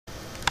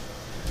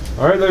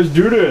Alright, let's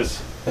do this.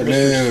 Hello.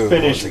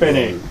 Mr.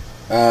 Spinning.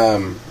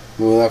 When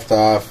we left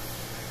off,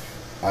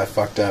 I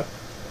fucked up.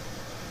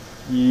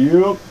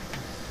 Yep.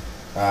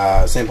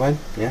 Same plan?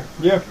 Yeah?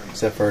 Yeah.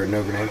 Except for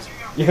no grenades.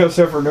 Yeah,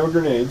 except for no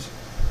grenades.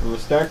 I'm gonna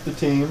stack the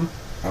team.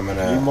 I'm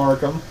gonna... You mark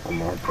them. I'll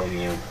mark them,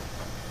 yeah.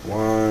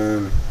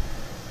 One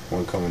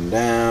coming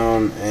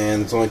down,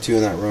 and there's only 2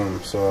 in that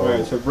room, so...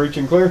 Alright, so breach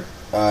and clear?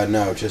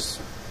 No, just,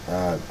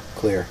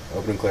 clear.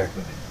 Open and clear.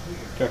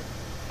 Okay.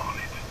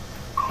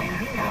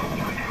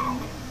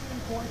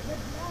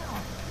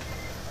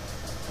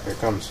 Here it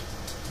comes.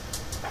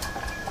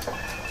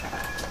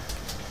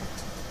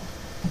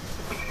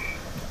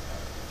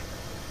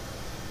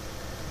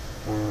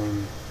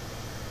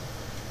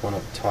 One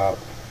up top.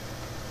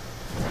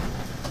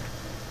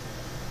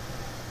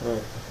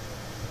 Alright.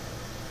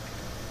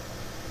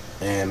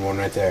 And one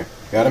right there.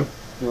 Got him?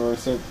 You want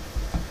to say?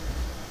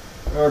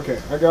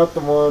 Okay, I got the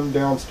one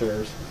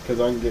downstairs,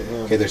 because I can get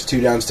him. Okay, there's 2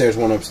 downstairs,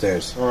 1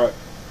 upstairs. Alright.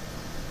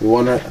 We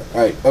want to...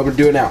 Alright, open,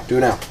 do it now. Do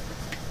it now.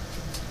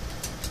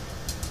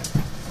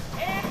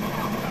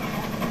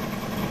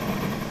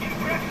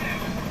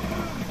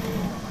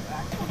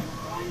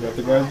 Got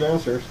the guys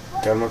downstairs.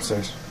 Got him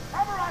upstairs.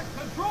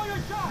 Control your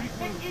shot.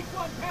 Take each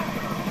one pass.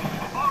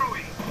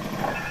 Following.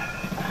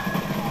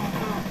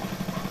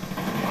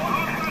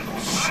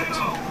 Shit.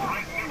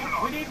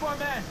 We need more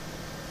men.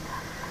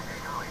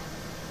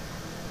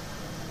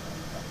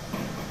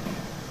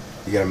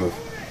 You gotta move.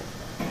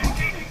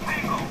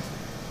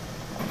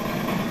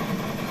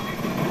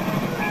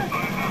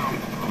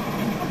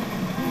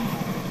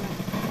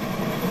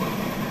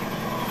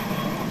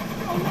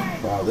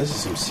 Wow, this is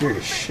some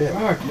serious shit.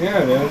 Fuck, yeah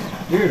it is.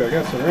 Dude, I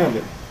got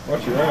surrounded.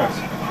 Watch your ass.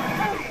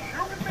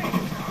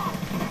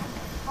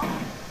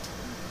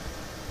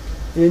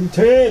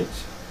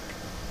 Intense!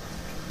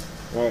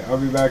 Alright, I'll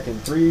be back in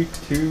 3,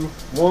 2,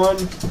 1,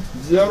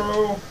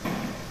 0.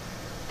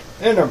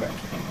 And I'm back.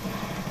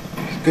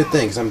 It's a good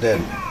thing, 'cause I'm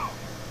dead.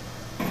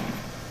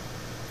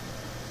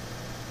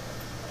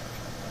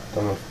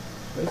 Don't move.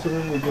 That's the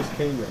room we just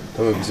came in.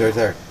 Don't move. He's right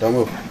there. Don't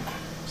move.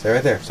 Stay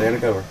right there. Stay under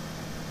cover.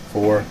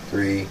 4,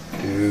 3,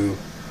 2,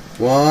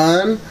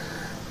 1.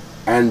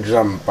 And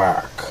jump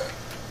back.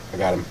 I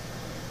got him.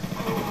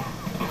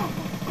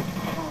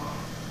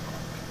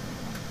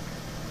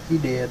 He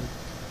did.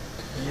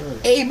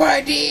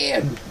 Everybody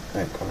did!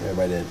 Alright, come on.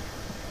 Everybody did.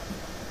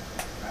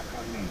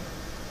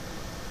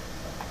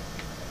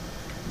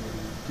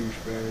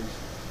 Douchebags.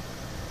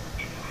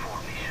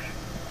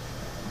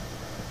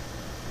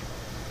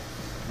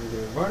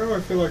 Why do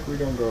I feel like we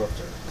don't go up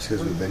there? It's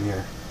because we've been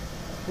here.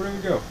 Where do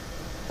we go?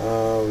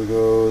 We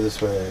go this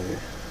way.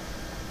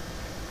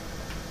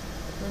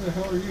 Where the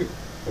hell are you?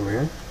 Over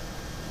here?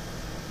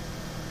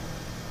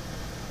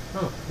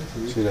 Oh, that's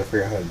Just you. need to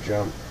figure out how to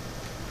jump.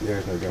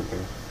 There's no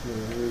jumping. No,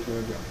 there's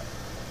no jump.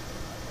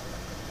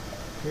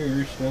 Here,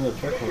 you're still in the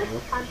checkpoint,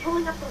 huh? I'm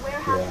pulling up the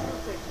warehouse Yeah.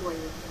 filter for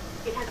you.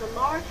 It has a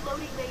large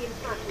loading bay in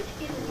front which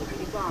isn't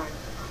easy to guard.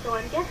 So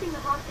I'm guessing the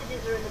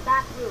hostages are in the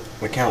back room.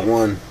 I count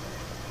 1.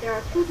 There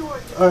are 2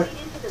 doors that Alright. lead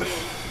into the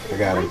room, but I it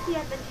got might him. be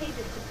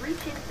advantageous to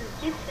breach in through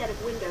this set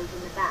of windows in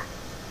the back.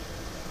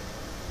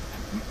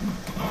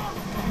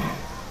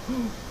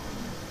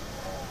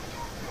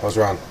 I was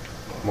wrong.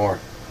 More.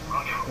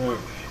 Alright,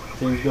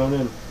 team's going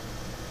in.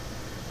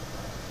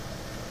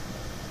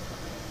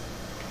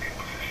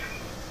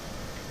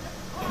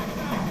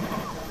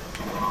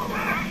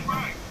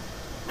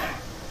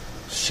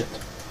 Shit.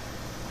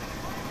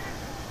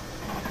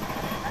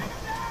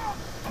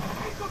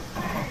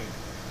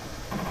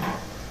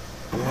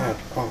 Yeah.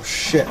 Oh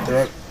shit,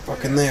 they're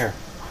fucking there.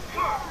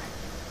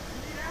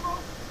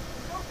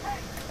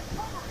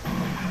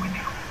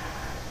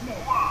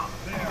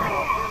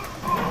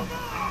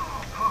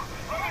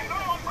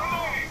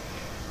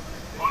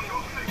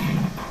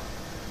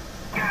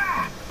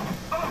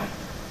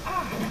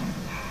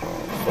 Oh,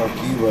 fuck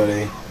you,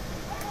 buddy.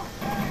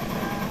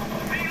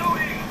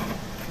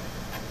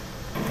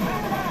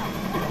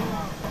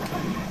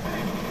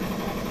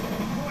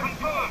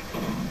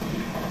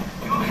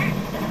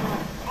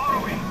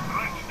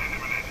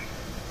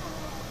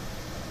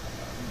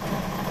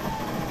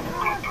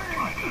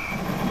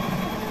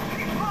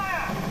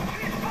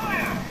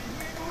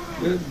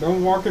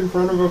 Don't walk in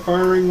front of a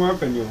firing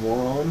weapon, you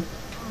moron.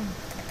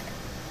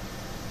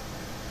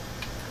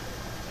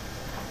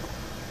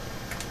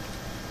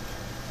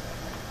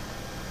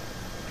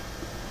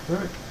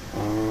 Alright.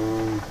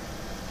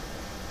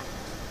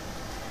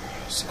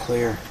 It's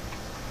clear.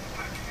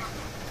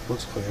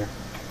 Looks clear.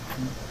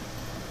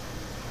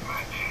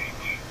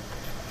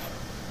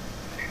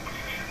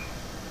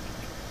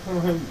 I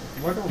don't have,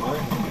 why don't I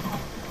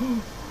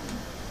have?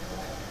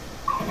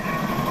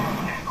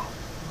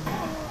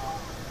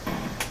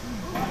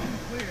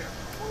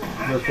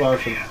 They're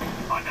flashing. I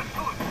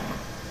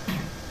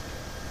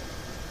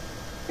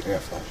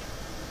got flash.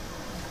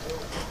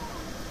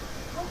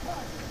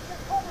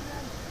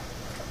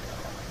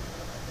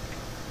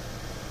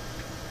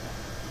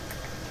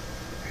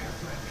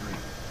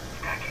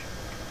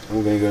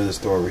 I'm gonna go to this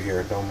door over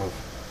here. Don't move.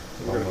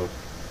 Don't move.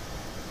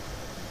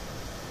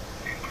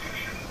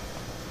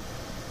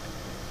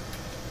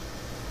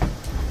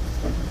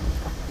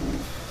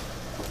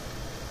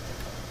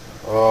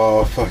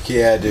 fuck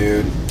yeah,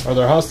 dude. Are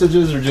there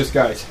hostages or just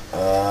guys?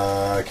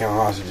 Count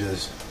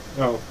hostages.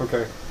 Oh,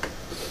 okay.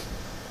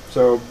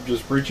 So,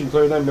 just breach and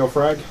clear then? No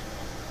frag?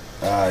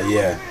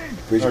 Yeah.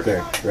 Breach and Okay.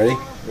 clear. Ready?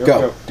 Here we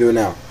Go. go. Do it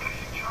now.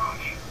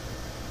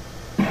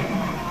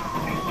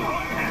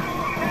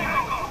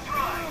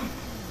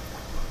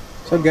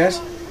 What's up, guys?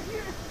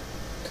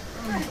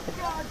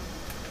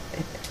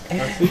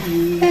 I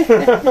see you.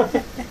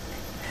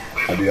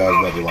 I do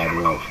always love to light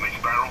him up.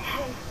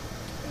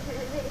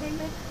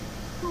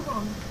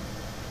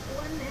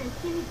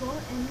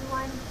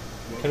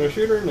 Can I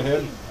shoot her in the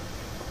head?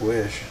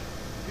 Wish.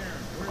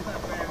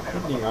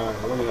 Look at that.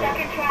 Stuck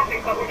in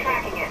traffic, but we're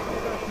tracking it.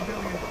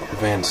 The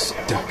van's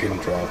stuck in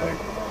traffic.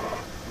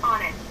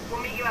 On it.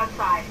 We'll meet you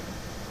outside.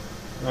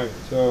 Alright,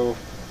 so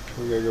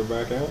we gotta go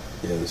back out.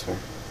 Yeah, this way.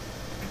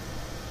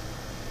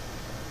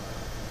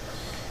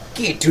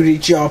 Get to the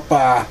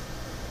chopper!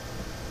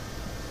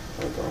 Oh,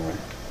 the wrong way.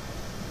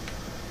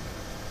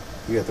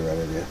 You got the right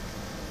idea.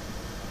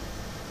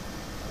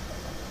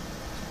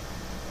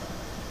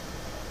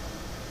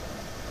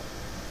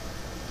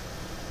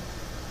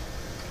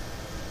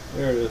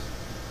 There it is.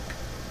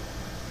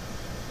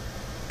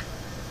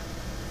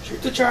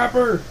 Shoot the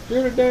chopper!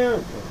 Shoot it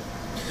down!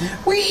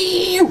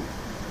 Whee!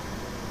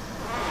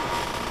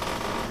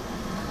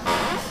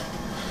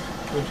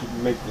 We should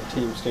make the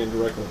team stand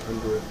directly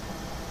under it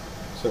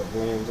so it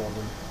lands on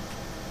them.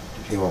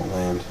 He won't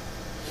land.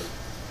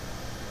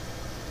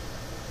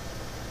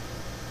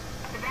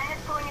 The van is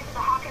pulling into the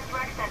Hawkins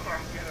Rec Center.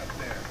 Get up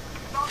there.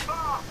 Not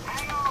far.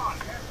 Hang on.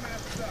 Gas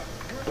mask's up.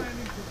 We're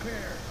landing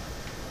prepared.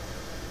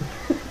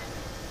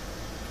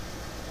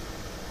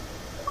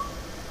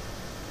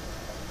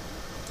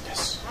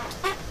 Yes.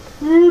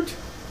 Woot!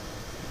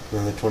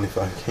 Another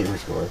 25 gamer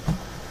score.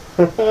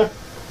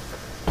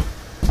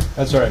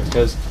 That's right,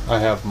 because I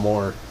have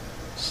more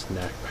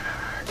snack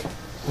pack.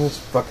 That's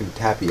fucking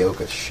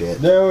tapioca shit.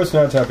 No, it's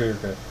not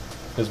tapioca.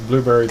 It's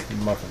blueberry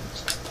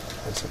muffins.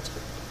 That sounds good.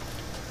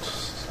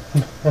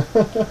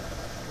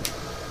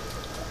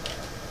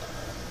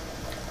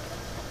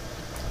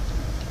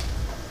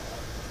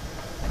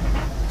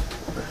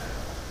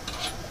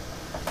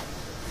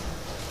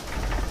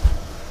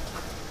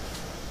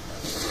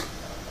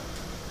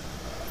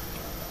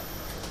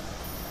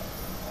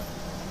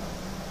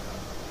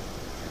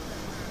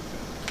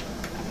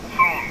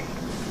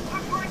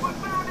 Looks like we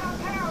found our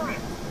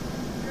terrorist.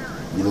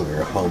 You look like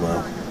a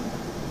homo.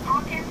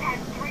 Hawkins has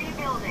 3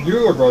 buildings.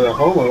 You look like a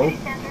homo.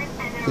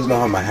 He's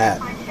not on my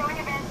hat. I'm showing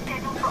events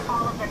scheduled for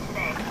all of them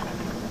today.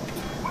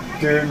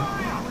 Dude,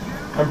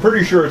 I'm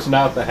pretty sure it's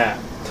not the hat.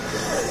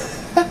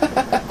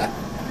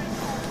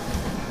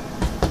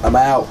 I'm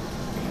out.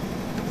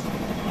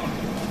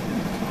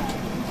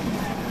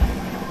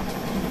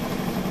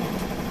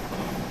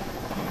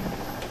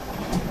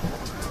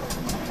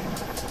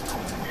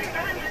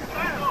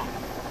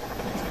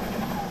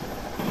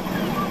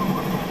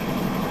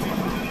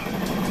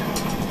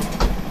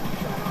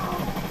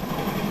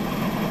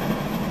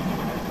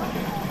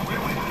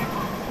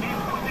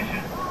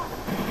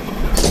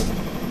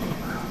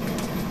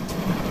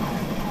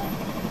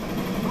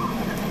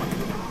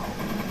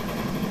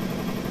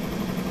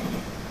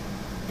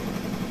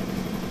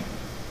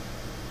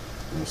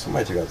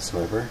 Somebody took out the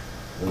sniper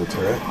in the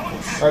turret.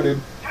 I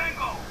did.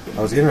 I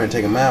was getting ready to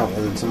take him out,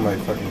 and then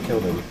somebody fucking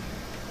killed him.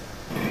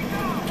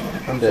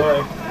 I'm dead.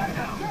 Sorry.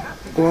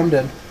 Oh, I'm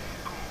dead.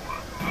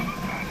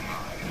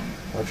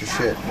 Watch your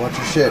shit. Watch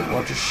your shit.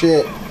 Watch your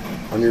shit.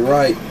 On your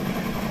right.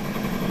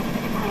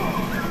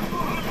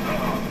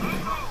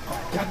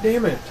 God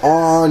damn it.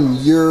 On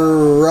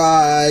your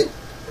right.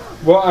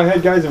 Well, I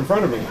had guys in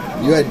front of me.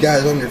 You had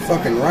guys on your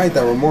fucking right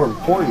that were more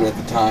important at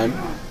the time,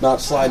 not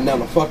sliding down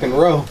the fucking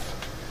rope,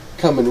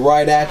 coming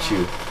right at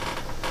you.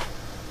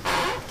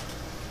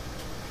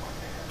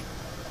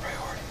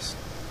 Priorities.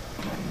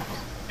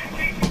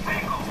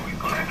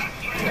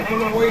 Get out of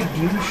my way,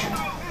 douche.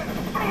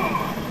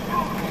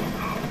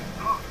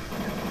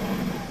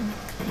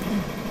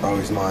 Oh,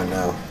 he's mine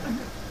now.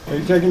 Are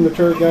you taking the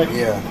turret guy?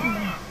 Yeah.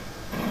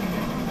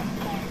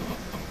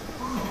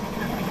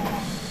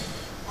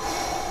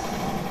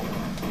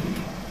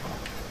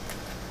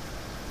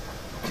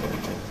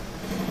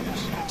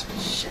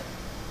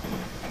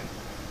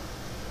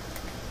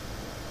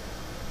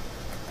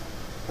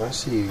 I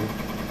see you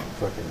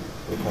fucking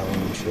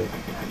repelling and shit.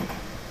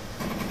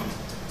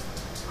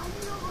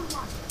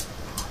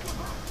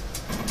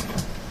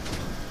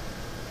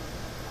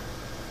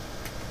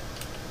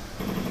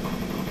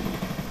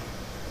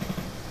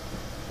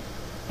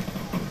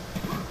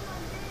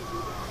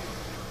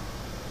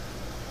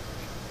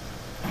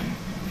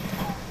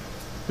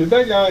 Was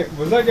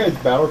that guy's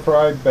battle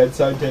cry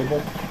bedside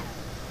table?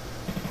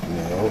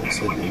 No, it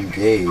said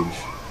engage.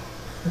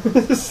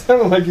 It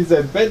sounded like he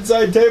said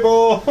bedside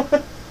table.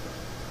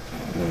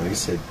 No, he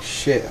said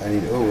shit, I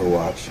need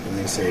Overwatch. And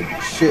he said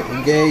shit,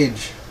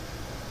 engage.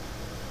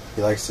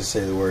 He likes to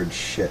say the word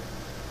shit.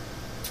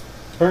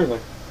 Apparently.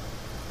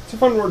 It's a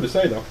fun word to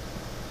say, though.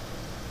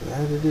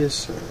 That it is,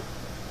 sir.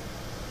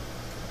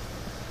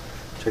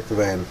 Check the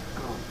van.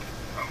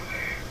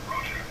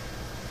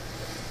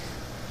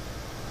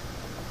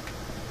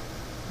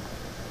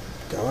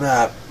 Going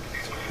up.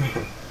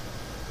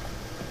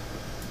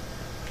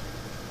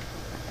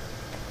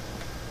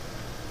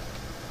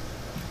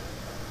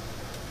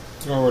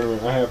 Oh, wait a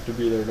minute. I have to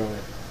be there, don't I?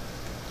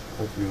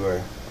 Hope you are.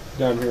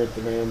 Down here at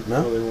the van.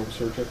 No. So they won't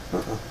search it.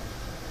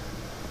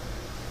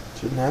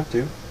 Shouldn't have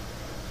to.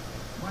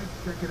 Mike,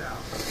 check it out.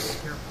 Be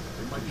careful.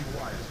 They might be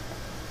wires.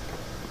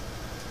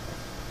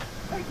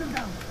 Take them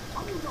down.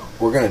 On your own.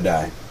 We're gonna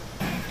die.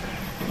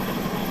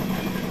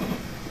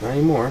 Not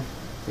anymore.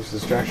 There's a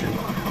distraction.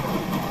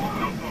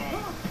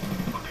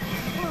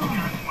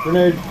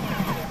 Grenade.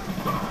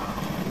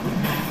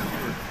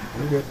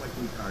 We're good.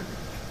 Likely target.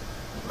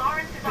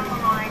 Lawrence is on the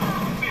line.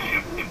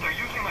 Bishop, if they're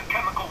using a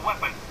chemical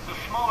weapon, the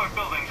smaller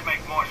buildings make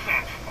more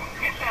sense.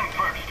 Hit them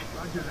first.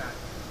 Roger that.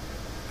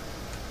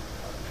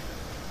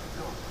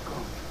 Go,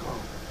 go, go.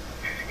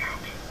 Heading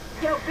out.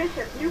 Yo,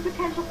 Bishop, new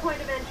potential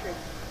point of entry.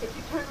 If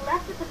you turn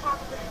left at the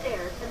top of the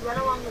stairs and run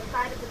along the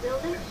side of the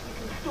building, you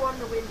can storm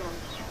the windows.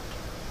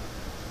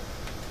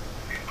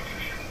 In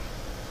position.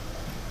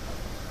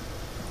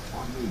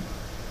 On me.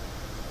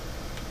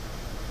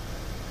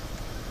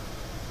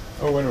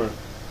 Oh, wait a minute.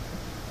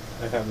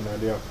 I have an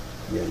idea.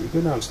 Yeah, you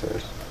go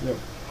downstairs. Yep. On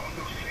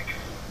those six.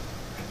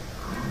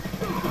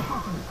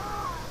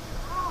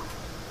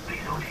 They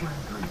don't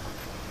friendly.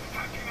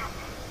 Backing up.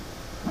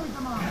 Take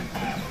them on. In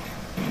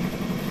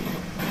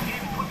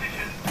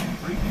position.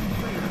 Breaking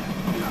clear.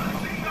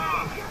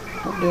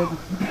 I'm dead.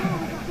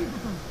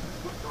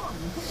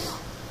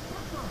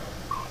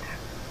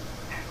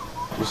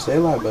 Just stay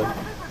alive, bud.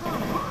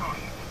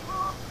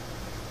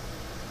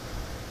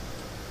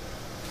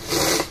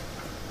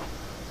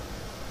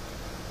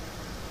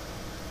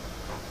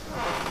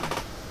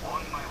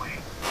 On my way.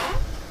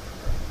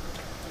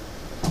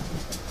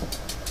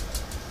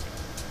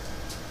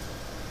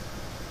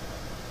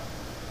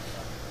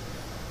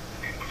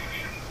 In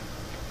position.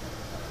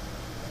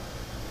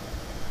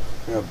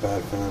 I got a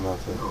bad feeling about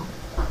this.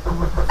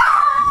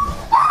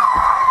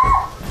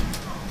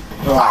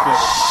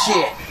 Oh,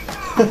 Shit!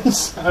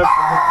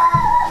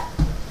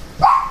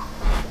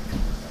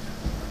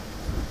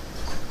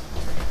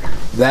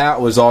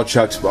 That was all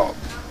Chuck's fault.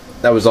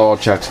 That was all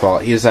Chuck's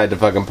fault. He decided to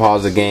fucking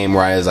pause the game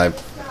right as I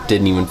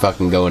didn't even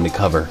fucking go into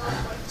cover.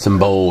 Some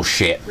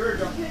bullshit.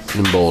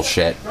 Some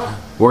bullshit.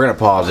 We're gonna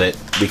pause it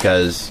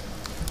because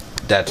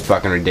that's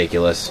fucking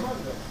ridiculous.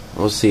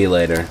 We'll see you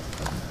later.